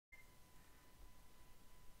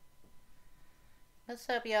What's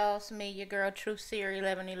up, y'all? It's me, your girl, TREASURY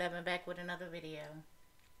 1111, back with another video.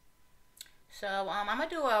 So, I'm gonna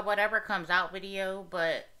do a whatever comes out video,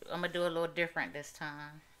 but I'm gonna do a little different this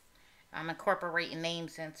time. I'm incorporating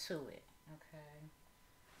names into it, okay?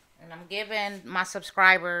 And I'm giving my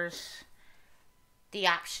subscribers the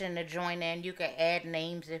option to join in. You can add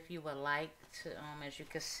names if you would like to. As you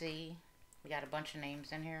can see, we got a bunch of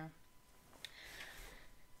names in here.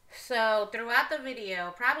 So throughout the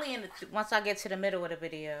video, probably once I get to the middle of the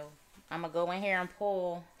video, I'm gonna go in here and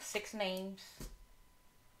pull 6 names.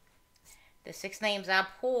 The 6 names I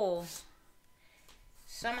pull,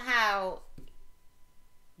 somehow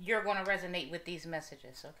you're gonna resonate with these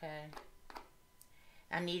messages, okay?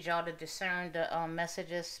 I need y'all to discern the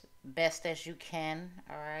messages best as you can,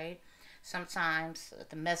 all right? Sometimes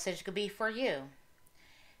the message could be for you.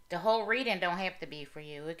 The whole reading don't have to be for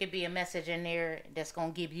you. It could be a message in there that's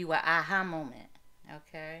going to give you an aha moment.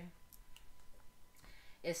 Okay?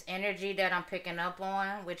 It's energy that I'm picking up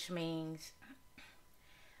on, which means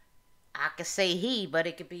I could say he, but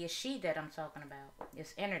it could be a she that I'm talking about.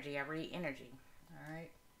 It's energy. I read energy.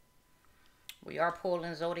 Alright? We are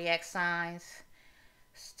pulling zodiac signs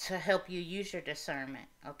to help you use your discernment.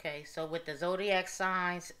 Okay? So with the zodiac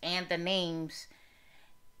signs and the names,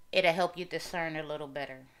 it'll help you discern a little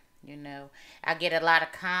better. You know, I get a lot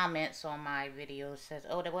of comments on my videos says,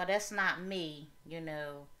 oh, well, that's not me. You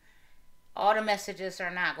know, all the messages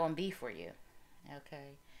are not going to be for you. Okay.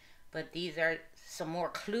 But these are some more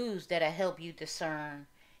clues that'll help you discern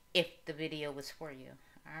if the video was for you.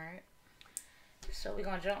 All right. So we're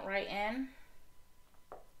going to jump right in.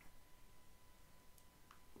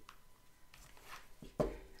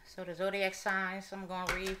 So the zodiac signs I'm going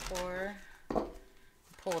to read for.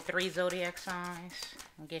 Pull 3 zodiac signs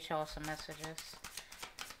and get y'all some messages.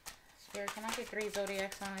 Spirit, can I get 3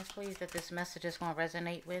 zodiac signs, please, that this message is going to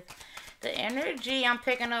resonate with? The energy I'm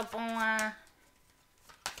picking up on,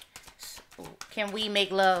 can we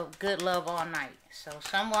make love, good love all night? So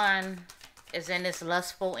someone is in this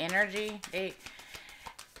lustful energy. They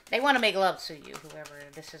want to make love to you, whoever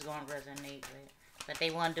this is going to resonate with. But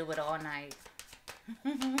they want to do it all night.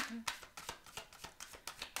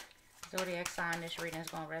 Zodiac sign this reading is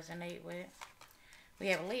going to resonate with. We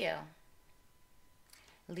have Leo.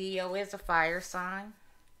 Leo is a fire sign.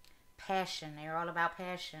 Passion. They're all about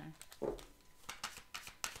passion.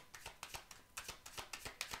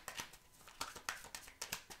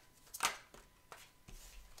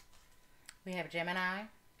 We have Gemini.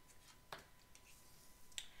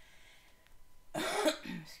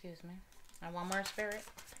 Excuse me. And one more, Spirit.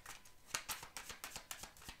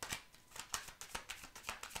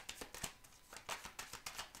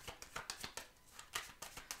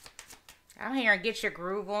 I'm hearing get your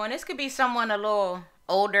groove on. This could be someone a little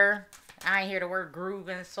older. I ain't hear the word groove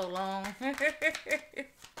in so long.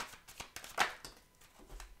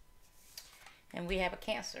 And we have a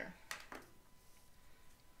Cancer.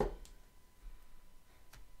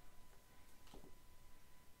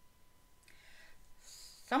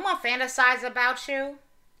 Someone fantasize about you.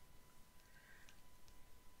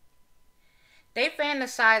 They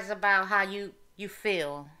fantasize about how you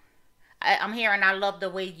feel. I'm hearing I love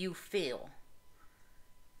the way you feel.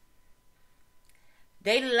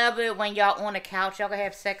 They love it when y'all on the couch. Y'all can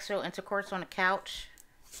have sexual intercourse on the couch.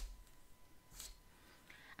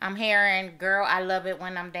 I'm hearing, girl, I love it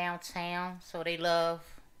when I'm downtown. So they love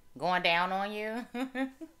going down on you.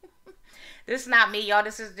 This is not me, y'all.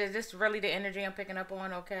 This is really the energy I'm picking up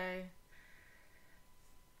on, okay?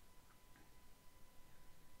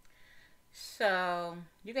 So,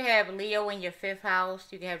 you can have Leo in your 5th house.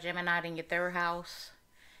 You can have Gemini in your 3rd house.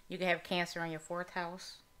 You can have Cancer in your 4th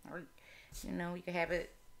house. Or, you know, you can have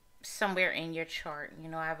it somewhere in your chart. You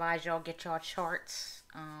know, I advise y'all get y'all charts.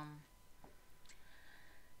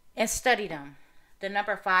 And study them. The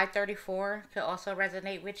number 534 could also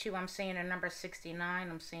resonate with you. I'm seeing the number 69.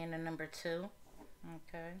 I'm seeing the number 2.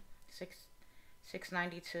 Okay.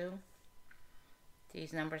 692.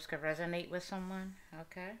 These numbers could resonate with someone.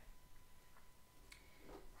 Okay.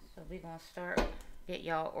 So we're going to start, get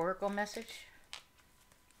y'all oracle message.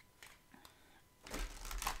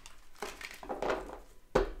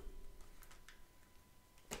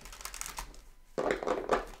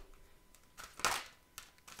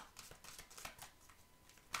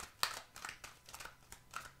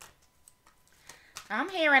 I'm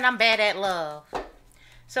hearing I'm bad at love.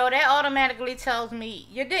 So that automatically tells me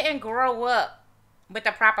you didn't grow up with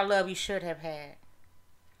the proper love you should have had.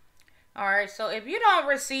 Alright, so if you don't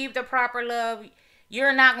receive the proper love,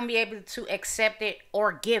 you're not going to be able to accept it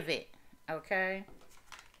or give it. Okay?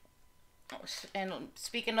 And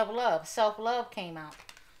speaking of love, self-love came out.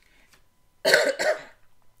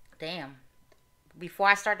 Damn. Before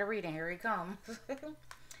I start the reading, here he comes.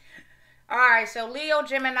 Alright, so Leo,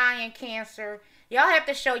 Gemini, and Cancer. Y'all have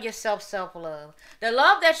to show yourself self-love. The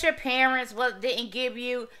love that your parents didn't give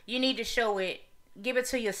you, you need to show it. Give it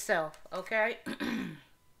to yourself, okay?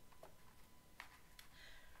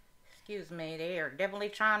 Excuse me, they are definitely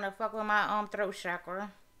trying to fuck with my throat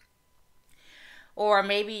chakra. Or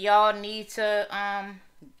maybe y'all need to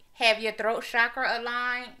have your throat chakra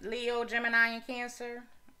aligned, Leo, Gemini, and Cancer.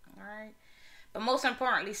 Alright? But most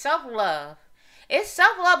importantly, self-love.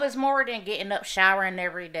 Self-love is more than getting up, showering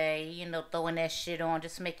every day, you know, throwing that shit on,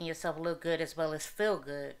 just making yourself look good as well as feel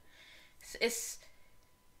good. It's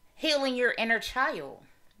healing your inner child.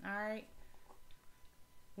 Alright?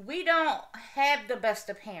 We don't have the best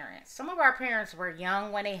of parents. Some of our parents were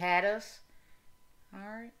young when they had us.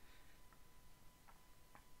 Alright?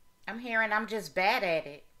 I'm hearing I'm just bad at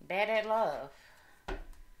it. Bad at love.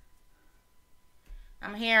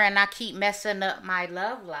 I'm hearing I keep messing up my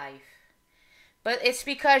love life. But it's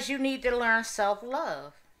because you need to learn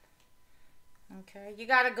self-love. Okay? You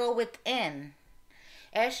got to go within.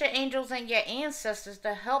 Ask your angels and your ancestors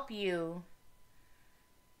to help you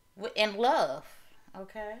in love.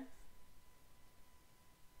 Okay?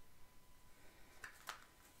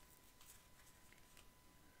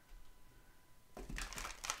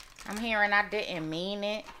 I'm hearing I didn't mean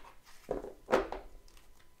it.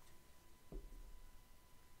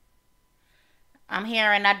 I'm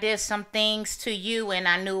hearing I did some things to you and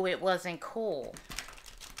I knew it wasn't cool.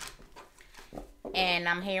 And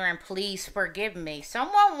I'm hearing please forgive me.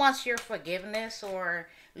 Someone wants your forgiveness, or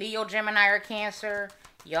Leo, Gemini, or Cancer.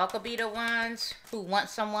 Y'all could be the ones who want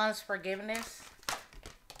someone's forgiveness.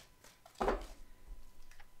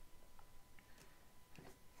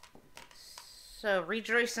 So,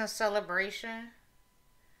 rejoice and celebration.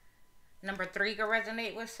 Number 3 could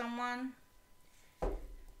resonate with someone.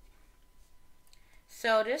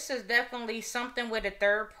 So, this is definitely something with a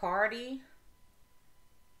third party.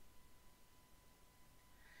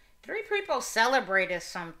 3 people celebrated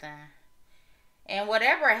something. And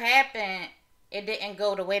whatever happened, it didn't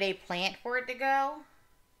go the way they planned for it to go.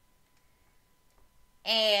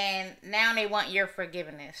 And now they want your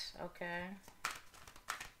forgiveness, okay?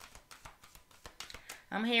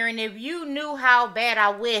 I'm hearing if you knew how bad I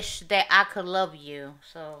wish that I could love you.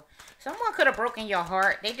 So, someone could have broken your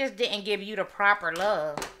heart. They just didn't give you the proper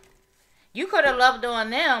love. You could have loved on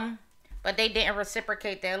them, but they didn't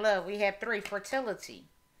reciprocate their love. We have 3, fertility.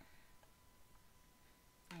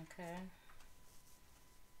 Okay.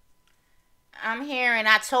 I'm hearing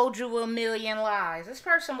I told you a million lies. This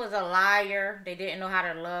person was a liar. They didn't know how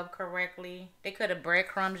to love correctly. They could have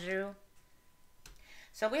breadcrumbed you.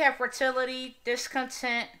 So we have fertility,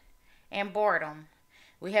 discontent, and boredom.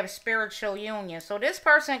 We have spiritual union. So this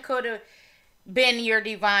person could have been your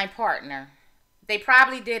divine partner. They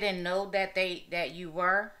probably didn't know that you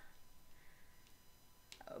were.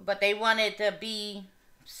 But they wanted to be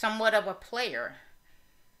somewhat of a player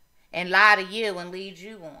and lie to you and lead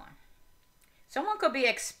you on. Someone could be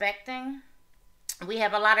expecting. We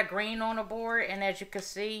have a lot of green on the board, and as you can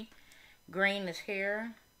see, green is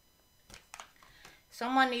here.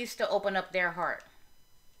 Someone needs to open up their heart.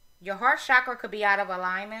 Your heart chakra could be out of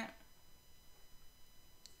alignment.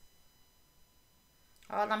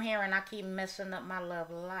 All I'm hearing, I keep messing up my love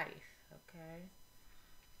life. Okay.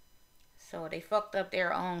 So they fucked up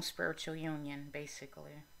their own spiritual union,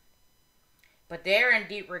 basically. But they're in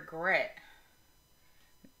deep regret.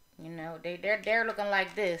 You know, they're looking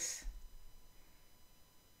like this.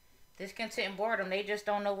 Discontent and boredom. They just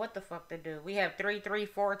don't know what the fuck to do. We have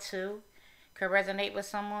 3342. Could resonate with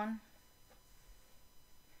someone.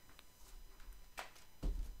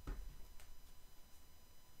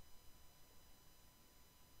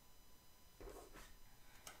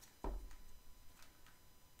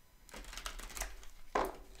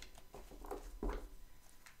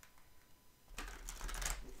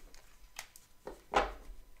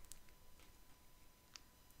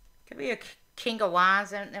 Could be a King of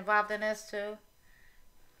Wands involved in this too.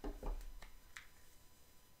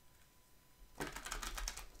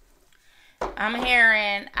 I'm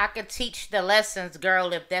hearing I could teach the lessons,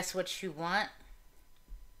 girl, if that's what you want.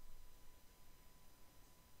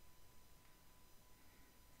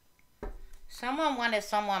 Someone wanted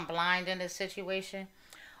someone blind in this situation.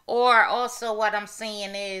 Or also what I'm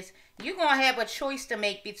seeing is you're going to have a choice to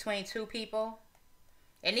make between 2 people.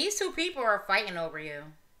 And these 2 people are fighting over you.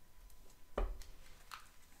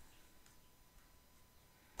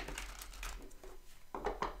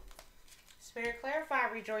 Spirit, clarify,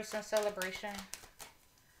 rejoice, and celebration.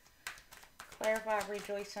 Clarify,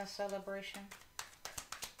 rejoice, and celebration.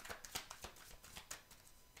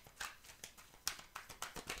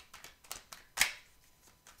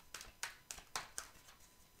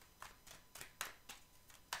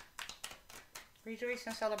 Rejoice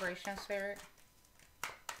and celebration, Spirit.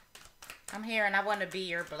 I'm here and I want to be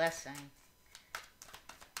your blessing.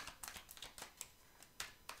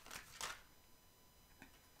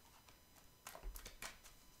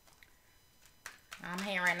 I'm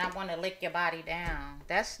hearing I want to lick your body down.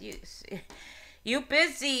 That's you. You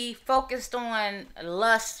busy focused on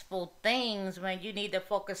lustful things when you need to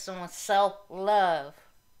focus on self-love.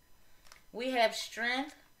 We have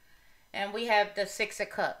strength and we have the Six of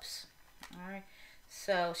Cups. All right.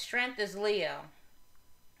 So strength is Leo.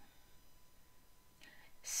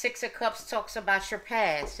 Six of Cups talks about your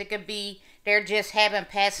past. It could be they're just having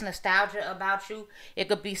past nostalgia about you. It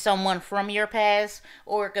could be someone from your past,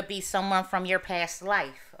 or it could be someone from your past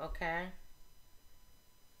life, okay?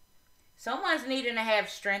 Someone's needing to have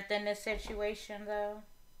strength in this situation, though,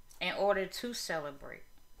 in order to celebrate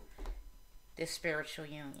this spiritual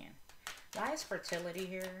union. Why is fertility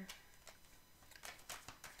here?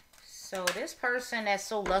 So this person that's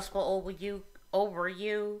so lustful over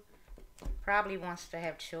you, probably wants to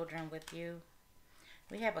have children with you.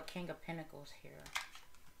 We have a King of Pentacles here.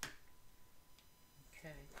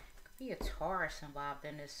 Okay. Could be a Taurus involved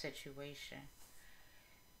in this situation.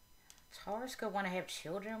 Taurus could want to have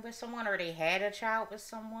children with someone, or they had a child with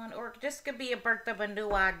someone, or this could be a birth of a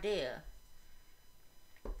new idea.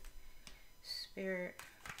 Spirit.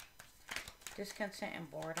 Discontent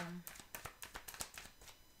and boredom.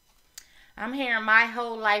 I'm hearing my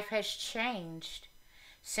whole life has changed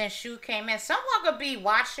since you came in. Someone could be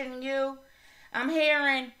watching you. I'm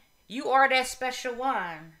hearing you are that special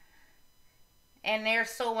one. And they're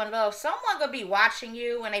so in love. Someone could be watching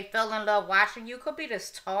you and they fell in love watching you. Could be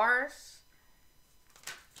this Taurus.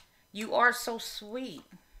 You are so sweet.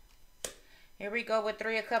 Here we go with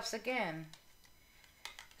Three of Cups again.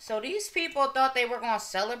 So these people thought they were going to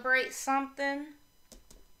celebrate something.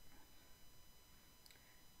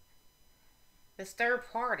 This third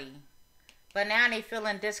party. But now they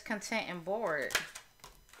feeling discontent and bored.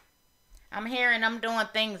 I'm hearing them doing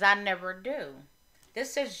things I never do.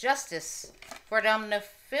 This is justice for them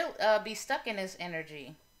to be stuck in this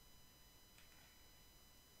energy.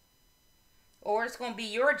 Or it's going to be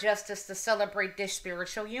your justice to celebrate this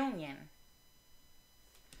spiritual union.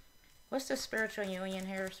 What's the spiritual union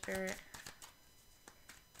here, Spirit?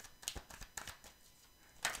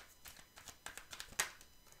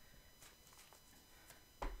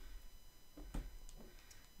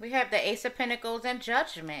 We have the Ace of Pentacles and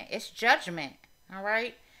Judgment. It's judgment. All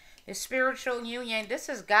right. The spiritual union. This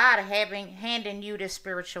is God handing you this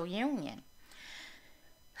spiritual union.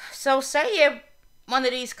 So say if one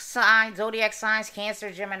of these signs, zodiac signs,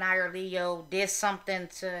 Cancer, Gemini, or Leo, did something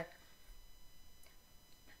to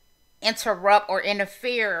interrupt or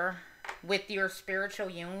interfere with your spiritual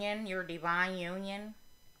union, your divine union,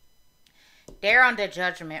 they're under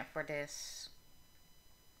judgment for this.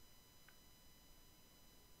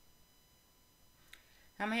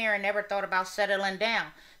 I'm here and never thought about settling down.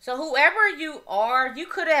 So whoever you are, you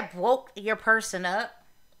could have woke your person up.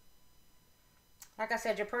 Like I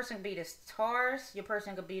said, your person could be this Taurus. Your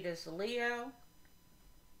person could be this Leo.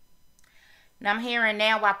 And I'm hearing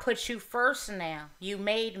now, I put you first now. You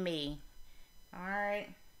made me.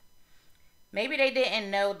 Alright. Maybe they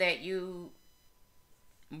didn't know that you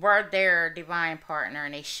were their divine partner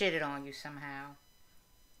and they shitted on you somehow.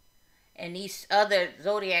 And these other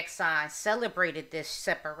zodiac signs celebrated this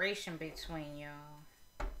separation between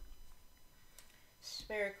y'all.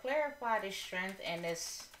 Spirit, clarify this strength and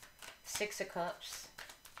this Six of Cups.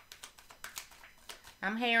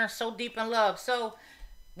 I'm hearing so deep in love. So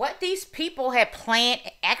what these people had planned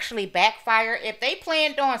actually backfired. If they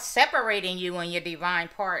planned on separating you and your divine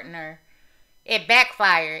partner, it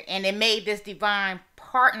backfired. And it made this divine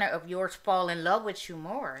partner of yours fall in love with you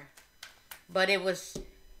more. But it was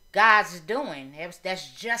God's doing.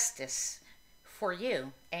 That's justice for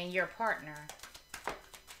you and your partner.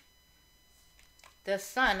 The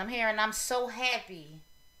Sun. I'm hearing I'm so happy.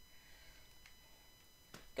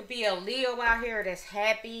 Could be a Leo out here that's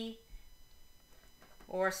happy.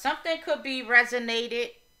 Or something could be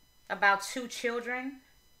resonated about two children.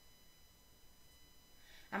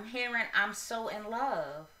 I'm hearing I'm so in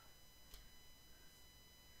love.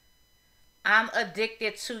 I'm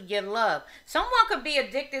addicted to your love. Someone could be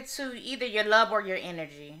addicted to either your love or your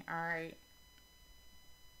energy. Alright.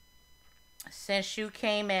 Since you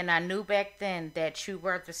came in, I knew back then that you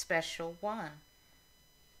were the special one.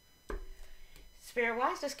 Spirit,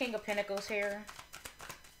 why is this King of Pentacles here?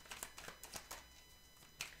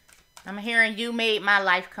 I'm hearing you made my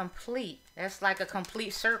life complete. That's like a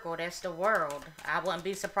complete circle. That's the World. I wouldn't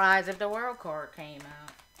be surprised if the World card came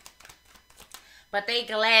out. But they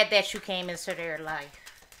glad that you came into their life.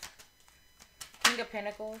 King of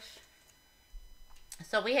Pentacles.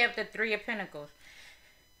 So we have the Three of Pentacles.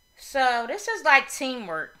 So this is like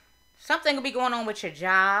teamwork. Something will be going on with your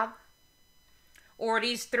job. Or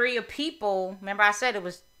these three of people, remember I said it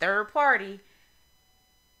was third party,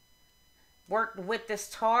 worked with this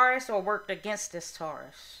Taurus or worked against this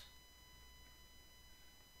Taurus.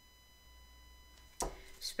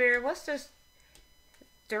 Spirit, what's this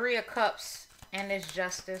Three of Cups and this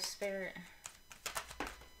Justice, Spirit?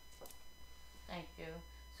 Thank you.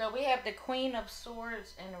 So we have the Queen of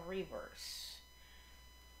Swords in the reverse.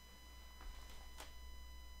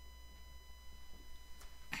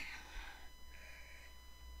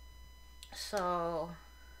 So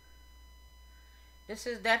this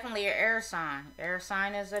is definitely an air sign. Air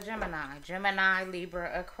sign is a Gemini. Gemini,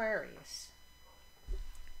 Libra, Aquarius.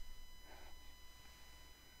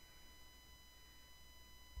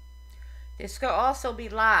 This could also be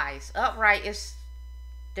lies. Upright is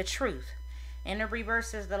the truth. In the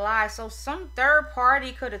reverse is the lie. So some third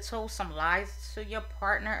party could have told some lies to your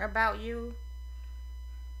partner about you.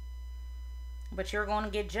 But you're going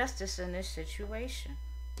to get justice in this situation.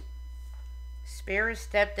 Spirit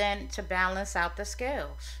stepped in to balance out the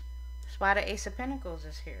scales. That's why the Ace of Pentacles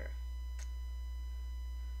is here.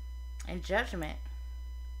 And Judgment.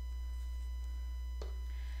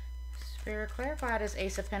 Spirit, clarify this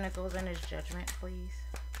Ace of Pentacles and his Judgment, please.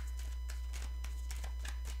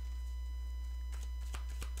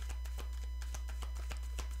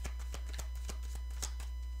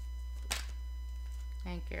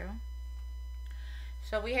 Thank you.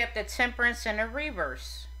 So we have the Temperance in the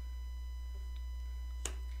reverse.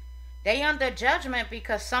 They under judgment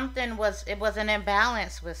because something was, it was an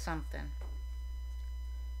imbalance with something.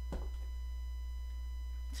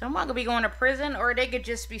 Someone could be going to prison, or they could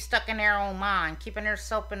just be stuck in their own mind, keeping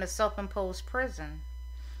themselves in a self-imposed prison.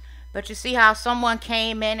 But you see how someone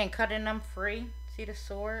came in and cutting them free? See the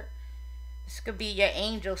sword? This could be your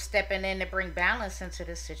angel stepping in to bring balance into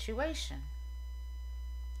this situation.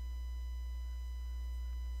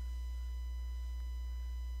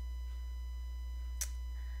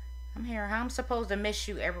 I'm here. How I'm supposed to miss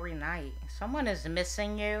you every night? Someone is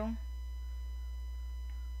missing you.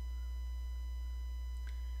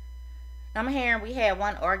 I'm hearing we had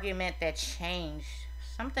one argument that changed.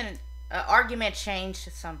 Something, an argument changed to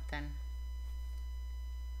something.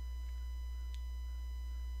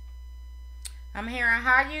 I'm hearing,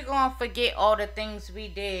 how you gonna forget all the things we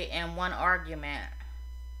did in one argument?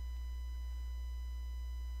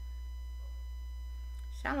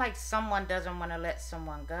 Sound like someone doesn't want to let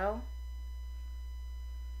someone go.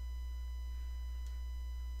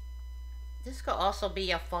 This could also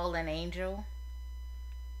be a fallen angel.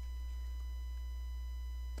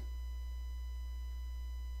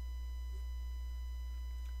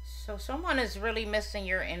 So someone is really missing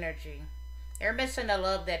your energy. They're missing the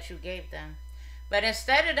love that you gave them. But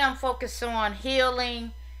instead of them focusing on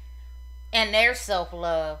healing and their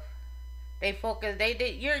self-love, they focus,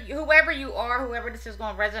 you're, whoever you are, whoever this is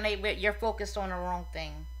going to resonate with, you're focused on the wrong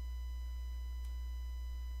thing.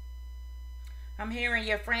 I'm hearing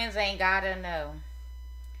your friends ain't gotta know.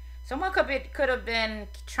 Someone could have been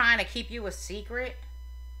trying to keep you a secret.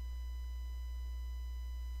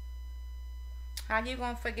 How you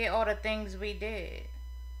gonna forget all the things we did?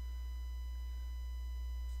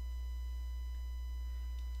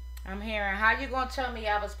 I'm hearing, how you gonna tell me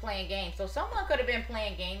I was playing games? So someone could have been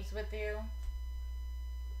playing games with you.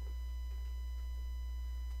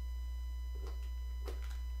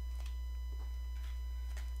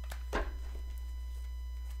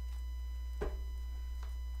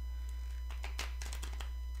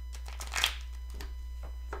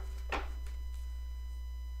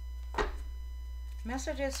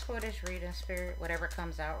 Messages for this reading, Spirit, whatever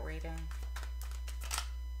comes out reading.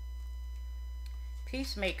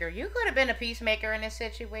 Peacemaker. You could have been a peacemaker in this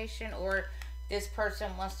situation, or this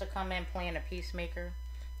person wants to come in playing a peacemaker.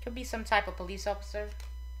 Could be some type of police officer.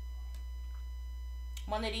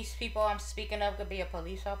 One of these people I'm speaking of could be a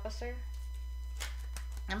police officer.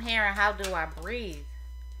 I'm hearing, how do I breathe?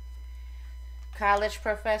 College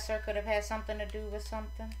professor could have had something to do with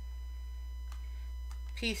something.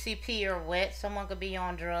 PCP or wet. Someone could be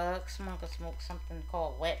on drugs. Someone could smoke something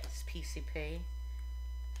called wet. It's PCP.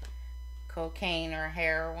 Cocaine or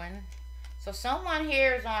heroin. So someone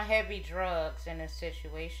here is on heavy drugs in this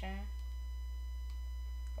situation.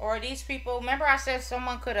 Or these people, remember I said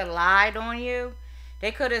someone could have lied on you?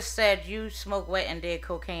 They could have said you smoked wet and did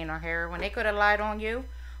cocaine or heroin. They could have lied on you.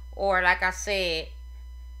 Or like I said,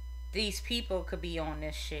 these people could be on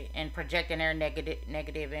this shit and projecting their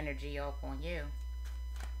negative energy off on you.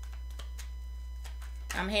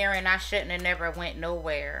 I'm hearing, I shouldn't have never went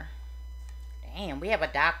nowhere. Damn, we have a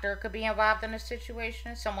doctor could be involved in a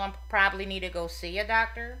situation. Someone probably need to go see a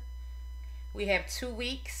doctor. We have 2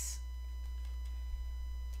 weeks.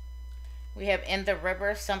 We have in the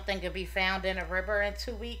river. Something could be found in a river in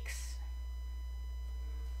 2 weeks.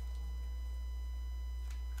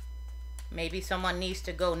 Maybe someone needs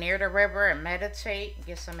to go near the river and meditate,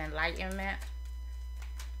 get some enlightenment.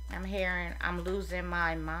 I'm hearing, I'm losing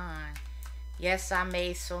my mind. Yes, I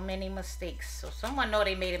made so many mistakes. So someone know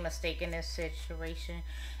they made a mistake in this situation.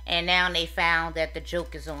 And now they found that the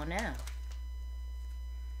joke is on them.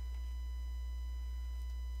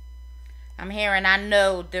 I'm hearing, I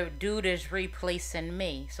know the dude is replacing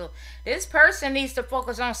me. So this person needs to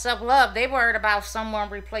focus on self-love. They worried about someone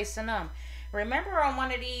replacing them. Remember on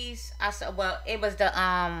one of these, I said, well, it was the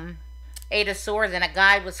Eight of Swords, and a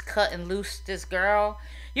guy was cutting loose this girl.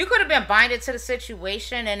 You could have been binded to the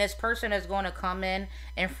situation, and this person is going to come in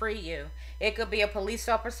and free you. It could be a police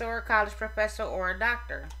officer, or a college professor, or a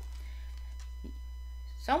doctor.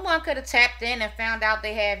 Someone could have tapped in and found out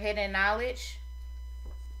they have hidden knowledge.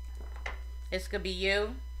 This could be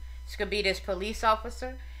you. This could be this police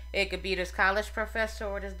officer. It could be this college professor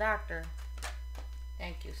or this doctor.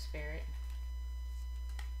 Thank you, Spirit.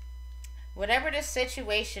 Whatever this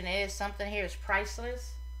situation is, something here is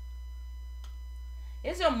priceless.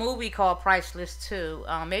 There's a movie called Priceless too.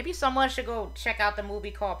 Maybe someone should go check out the movie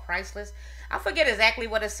called Priceless. I forget exactly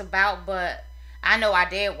what it's about, but I know I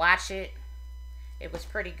did watch it. It was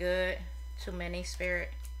pretty good. Too many, Spirit.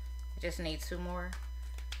 I just need 2 more.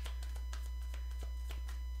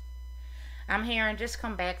 I'm hearing, just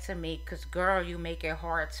come back to me, because girl, you make it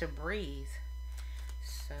hard to breathe.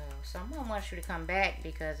 So someone wants you to come back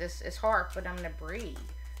because it's hard for them to breathe.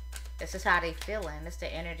 This is how they feeling. It's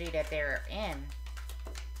the energy that they're in.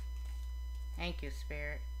 Thank you,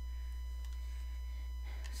 Spirit.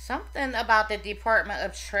 Something about the Department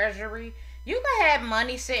of Treasury. You could have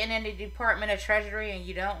money sitting in the Department of Treasury and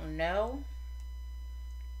you don't know.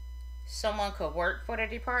 Someone could work for the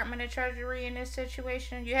Department of Treasury in this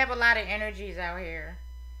situation. You have a lot of energies out here.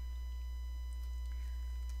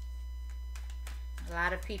 A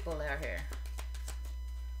lot of people out here.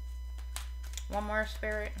 One more,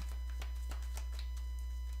 Spirit.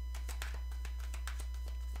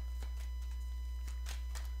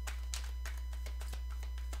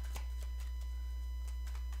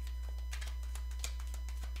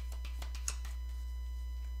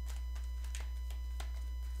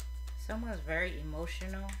 Someone's very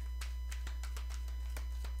emotional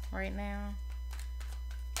right now.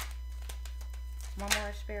 One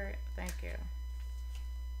more, Spirit. Thank you.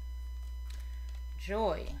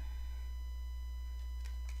 Joy.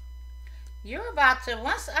 You're about to,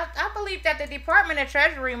 I believe that the Department of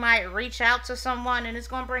Treasury might reach out to someone and it's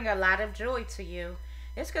going to bring a lot of joy to you.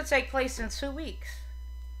 This could take place in 2 weeks.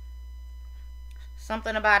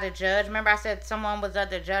 Something about a judge. Remember I said someone was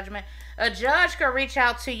under judgment? A judge could reach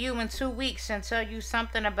out to you in 2 weeks and tell you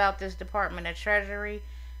something about this Department of Treasury.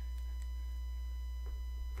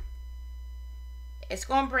 It's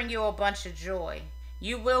going to bring you a bunch of joy.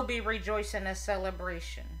 You will be rejoicing in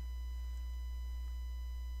celebration.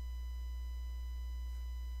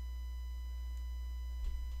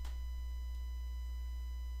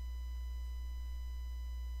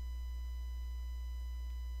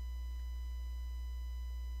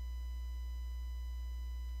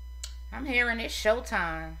 I'm hearing it's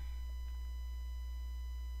showtime.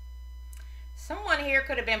 Someone here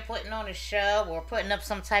could have been putting on a show or putting up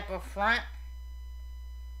some type of front.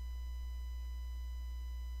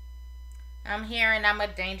 I'm hearing I'm a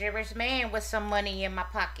dangerous man with some money in my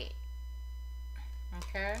pocket.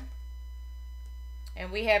 Okay.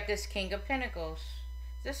 And we have this King of Pentacles.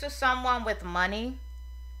 This is someone with money.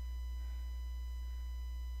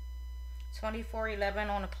 2411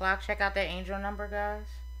 on the clock. Check out that angel number, guys.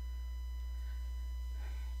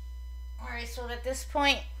 Alright, so at this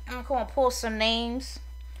point, I'm going to pull some names.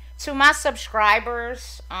 To my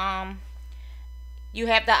subscribers, you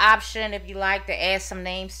have the option, if you like, to add some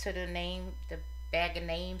names to the bag of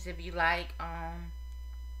names, if you like.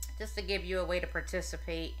 Just to give you a way to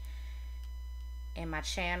participate in my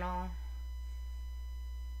channel.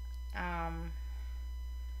 I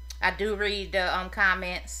do read the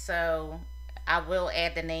comments, so I will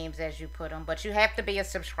add the names as you put them. But you have to be a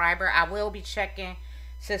subscriber. I will be checking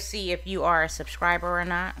to see if you are a subscriber or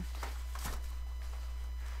not.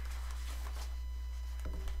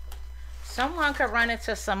 Someone could run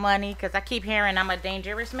into some money, because I keep hearing I'm a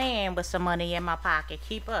dangerous man with some money in my pocket.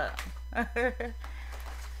 Keep up.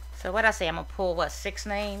 So what I say, I'm going to pull, what, 6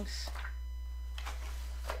 names?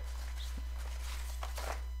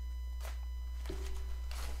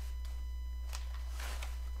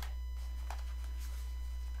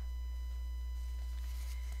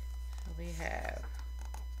 We have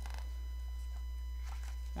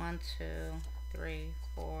 1, 2, 3,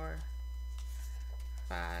 4,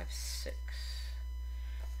 5, 6.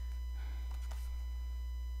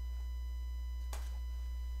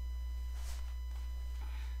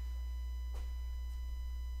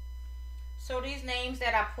 So these names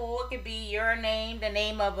that I pulled could be your name, the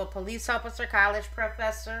name of a police officer, college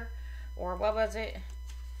professor, or what was it?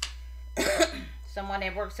 Someone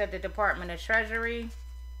that works at the Department of Treasury,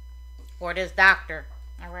 or this doctor.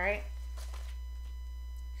 All right.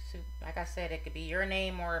 So, like I said, it could be your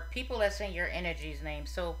name or people that's in your energy's name.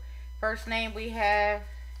 So first name we have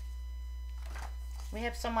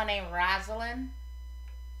someone named Rosalind.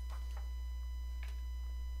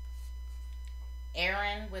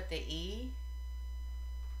 Aaron with the E.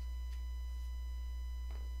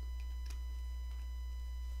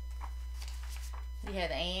 We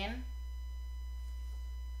have Ann.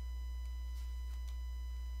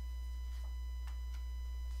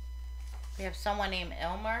 We have someone named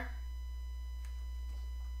Elmer.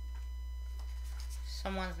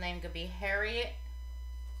 Someone's name could be Harriet.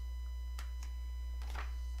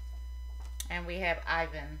 And we have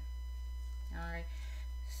Ivan. Alright.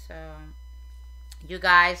 So, you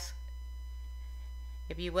guys,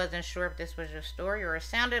 if you wasn't sure if this was your story, or it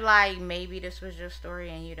sounded like maybe this was your story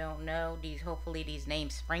and you don't know, hopefully these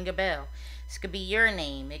names spring a bell. This could be your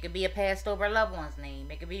name. It could be a passed over loved one's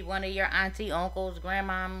name. It could be one of your auntie, uncles,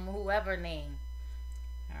 grandma, whoever name.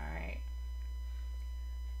 Alright.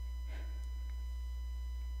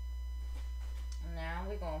 Now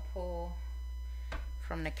we're going to pull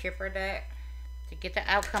from the Kipper deck to get the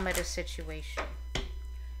outcome of the situation.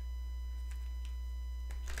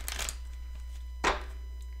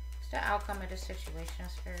 The outcome of the situation,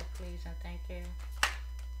 Spirit, please and thank you.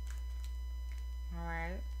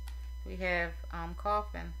 Alright. We have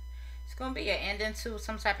coffin. It's going to be an ending to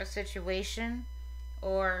some type of situation,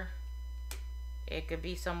 or it could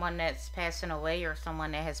be someone that's passing away or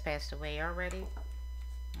someone that has passed away already.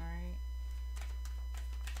 Alright.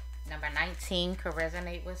 Number 19 could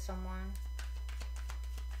resonate with someone.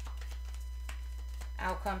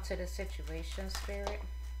 Outcome to the situation, Spirit.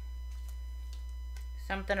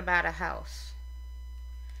 Something about a house.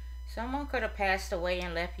 Someone could have passed away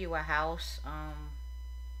and left you a house.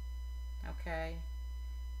 Okay.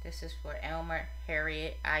 This is for Elmer,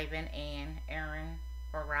 Harriet, Ivan, Ann, Aaron,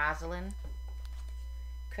 or Rosalind.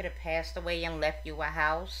 Could have passed away and left you a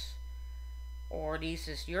house. Or this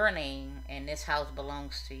is your name and this house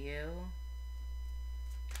belongs to you.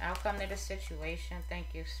 Outcome to the situation. Thank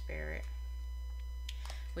you, Spirit.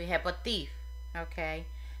 We have a thief. Okay.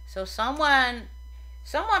 So someone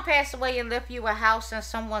passed away and left you a house and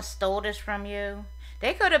someone stole this from you.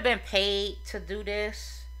 They could have been paid to do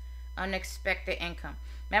this. Unexpected income.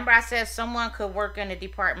 Remember I said someone could work in the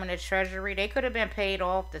Department of Treasury. They could have been paid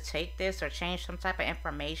off to take this or change some type of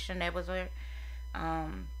information that was there.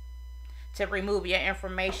 To remove your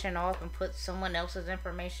information off and put someone else's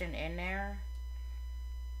information in there.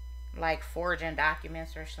 Like forging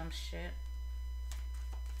documents or some shit.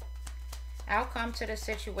 Outcome to the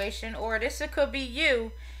situation, or this it could be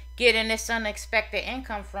you getting this unexpected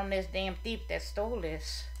income from this damn thief that stole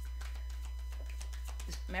this.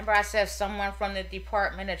 Remember I said someone from the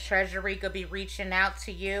Department of Treasury could be reaching out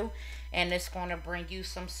to you and it's going to bring you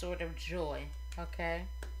some sort of joy. Okay.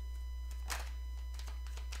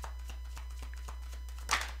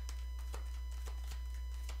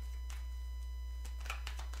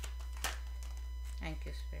 Thank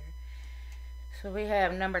you, Spirit. So we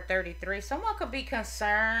have number 33. Someone could be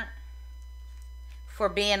concerned for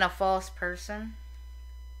being a false person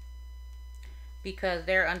because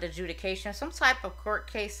they're under adjudication. Some type of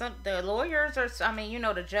court case. The lawyers or,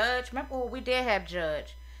 the judge. Remember, we did have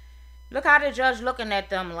judge. Look how the judge looking at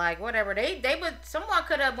them like whatever. Someone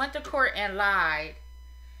could have went to court and lied.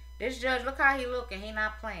 This judge, look how he looking. He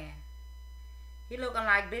not playing. He looking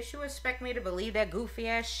like, bitch, you expect me to believe that goofy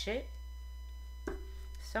ass shit?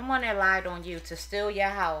 Someone that lied on you to steal your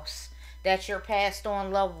house that your passed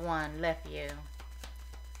on loved one left you.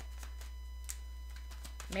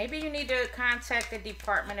 Maybe you need to contact the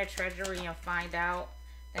Department of Treasury and find out.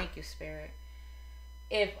 Thank you, Spirit.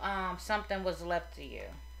 If something was left to you.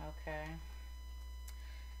 Okay.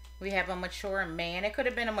 We have a mature man. It could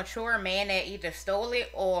have been a mature man that either stole it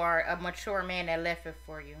or a mature man that left it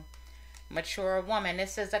for you. Mature woman.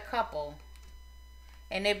 This is a couple.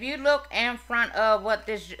 And if you look in front of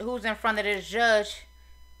who's in front of this judge,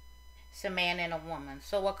 it's a man and a woman.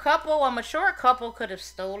 So a mature couple could have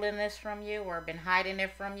stolen this from you or been hiding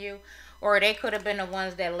it from you. Or they could have been the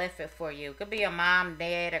ones that left it for you. It could be a mom,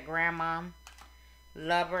 dad, a grandmom,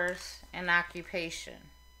 lovers, and occupation.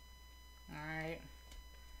 Alright.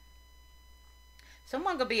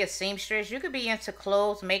 Someone could be a seamstress. You could be into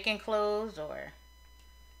clothes, making clothes, or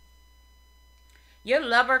your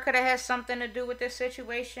lover could have had something to do with this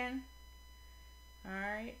situation.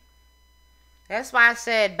 Alright. That's why I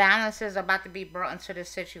said balance is about to be brought into this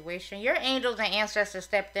situation. Your angels and ancestors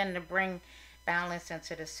stepped in to bring balance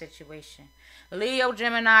into this situation. Leo,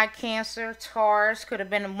 Gemini, Cancer, Taurus could have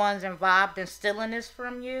been the ones involved in stealing this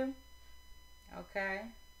from you. Okay.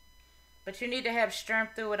 But you need to have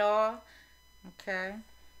strength through it all. Okay.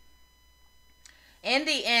 In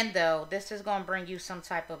the end, though, this is going to bring you some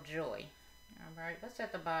type of joy. All right. What's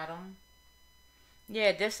at the bottom?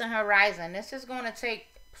 Yeah, distant horizon. This is going to take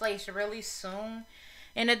place really soon.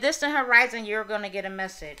 In the distant horizon, you're going to get a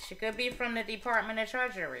message. It could be from the Department of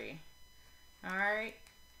Treasury. All right.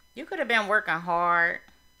 You could have been working hard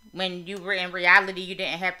when you were in reality. You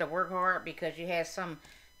didn't have to work hard because you had some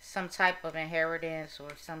type of inheritance or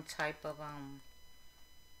some type of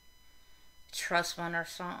trust fund or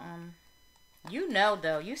something. You know,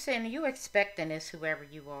 though, you saying you expecting this, whoever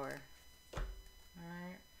you are. All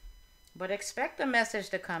right. But expect the message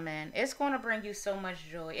to come in. It's going to bring you so much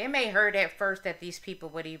joy. It may hurt at first that these people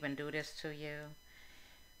would even do this to you,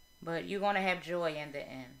 but you're going to have joy in the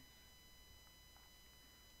end.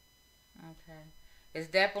 Okay. It's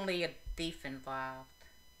definitely a thief involved.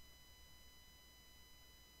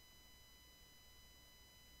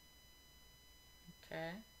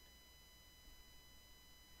 Okay.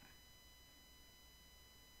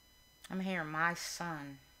 I'm hearing my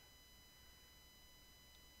son.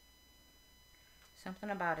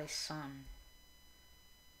 Something about a son.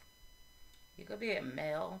 You could be a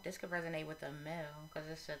male. This could resonate with a male because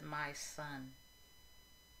it said my son.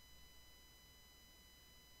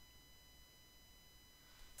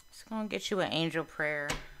 It's going to get you an angel prayer.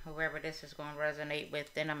 Whoever this is going to resonate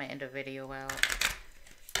with. Then I'm going to end the video out.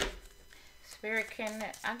 Spirit, can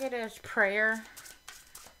I get a prayer?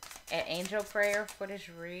 An angel prayer for this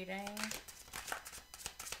reading?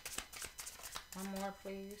 One more,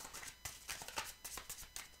 please.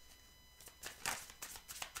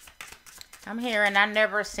 I'm hearing I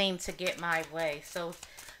never seem to get my way. So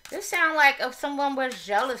this sounds like if someone was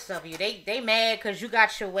jealous of you. They mad because you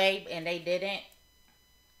got your way and they didn't.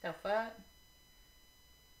 The fuck?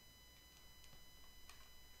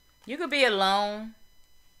 You could be alone.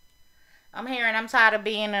 I'm hearing I'm tired of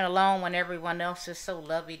being alone when everyone else is so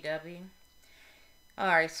lovey-dovey.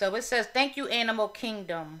 Alright, so it says, thank you, Animal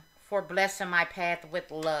Kingdom, for blessing my path with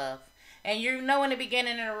love. And you know in the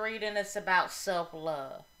beginning of the reading it's about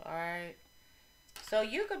self-love. Alright? So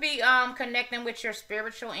you could be connecting with your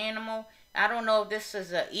spiritual animal. I don't know if this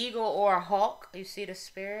is an eagle or a hawk. You see the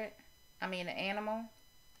spirit? I mean the animal.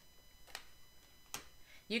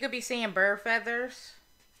 You could be seeing bird feathers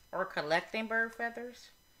or collecting bird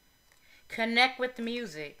feathers. Connect with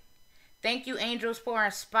music. Thank you, angels, for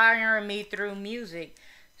inspiring me through music.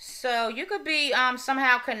 So you could be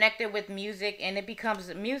somehow connected with music, and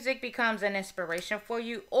music becomes an inspiration for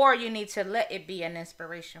you, or you need to let it be an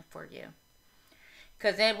inspiration for you.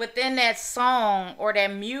 Because then within that song or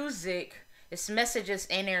that music, it's messages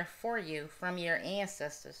in there for you from your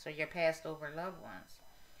ancestors or your past over loved ones.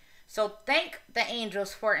 So thank the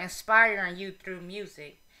angels for inspiring you through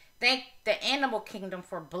music. Thank the animal kingdom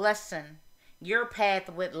for blessing your path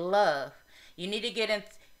with love. You need to get in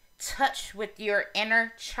touch with your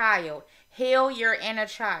inner child. Heal your inner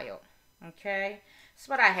child. Okay? That's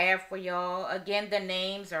what I have for y'all. Again, the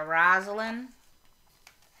names are Rosalind,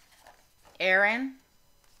 Aaron,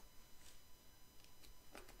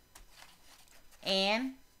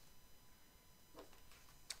 Ann,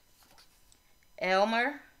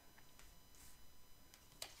 Elmer,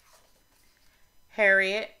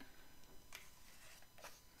 Harriet,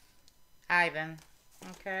 Ivan.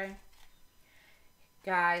 Okay?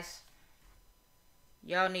 Guys,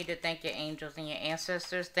 y'all need to thank your angels and your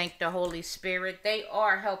ancestors. Thank the Holy Spirit. They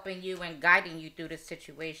are helping you and guiding you through this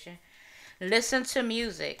situation. Listen to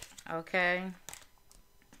music. Okay?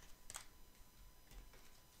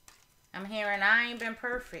 I'm hearing I ain't been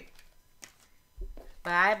perfect,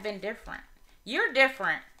 but I've been different. You're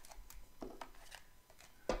different.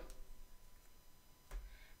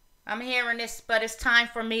 I'm hearing this, but it's time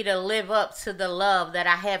for me to live up to the love that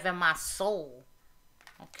I have in my soul.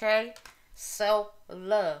 Okay?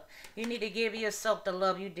 Self-love. You need to give yourself the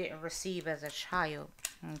love you didn't receive as a child.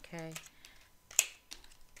 Okay?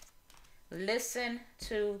 Listen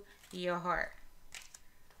to your heart.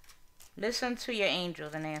 Listen to your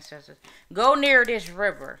angels and ancestors. Go near this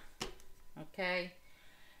river. Okay?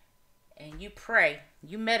 And you pray.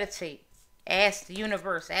 You meditate. Ask the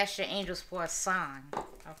universe. Ask your angels for a sign.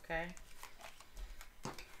 Okay?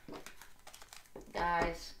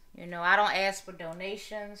 Guys, you know, I don't ask for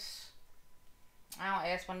donations. I don't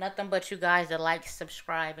ask for nothing but you guys to like,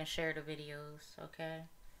 subscribe, and share the videos, okay?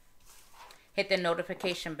 Hit the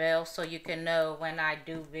notification bell so you can know when I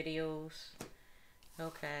do videos.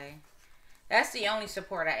 Okay. That's the only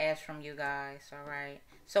support I ask from you guys, alright?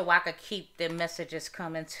 So I could keep the messages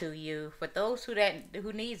coming to you. For those who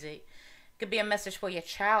needs it. It could be a message for your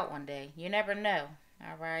child one day. You never know,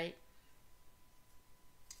 alright?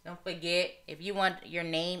 Don't forget, if you want your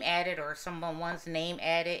name added or someone's name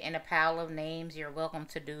added in a pile of names, you're welcome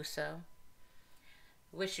to do so.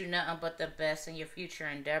 Wish you nothing but the best in your future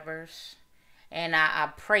endeavors. And I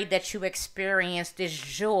pray that you experience this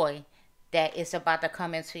joy that is about to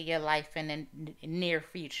come into your life in the near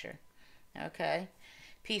future. Okay?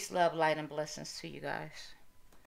 Peace, love, light, and blessings to you guys.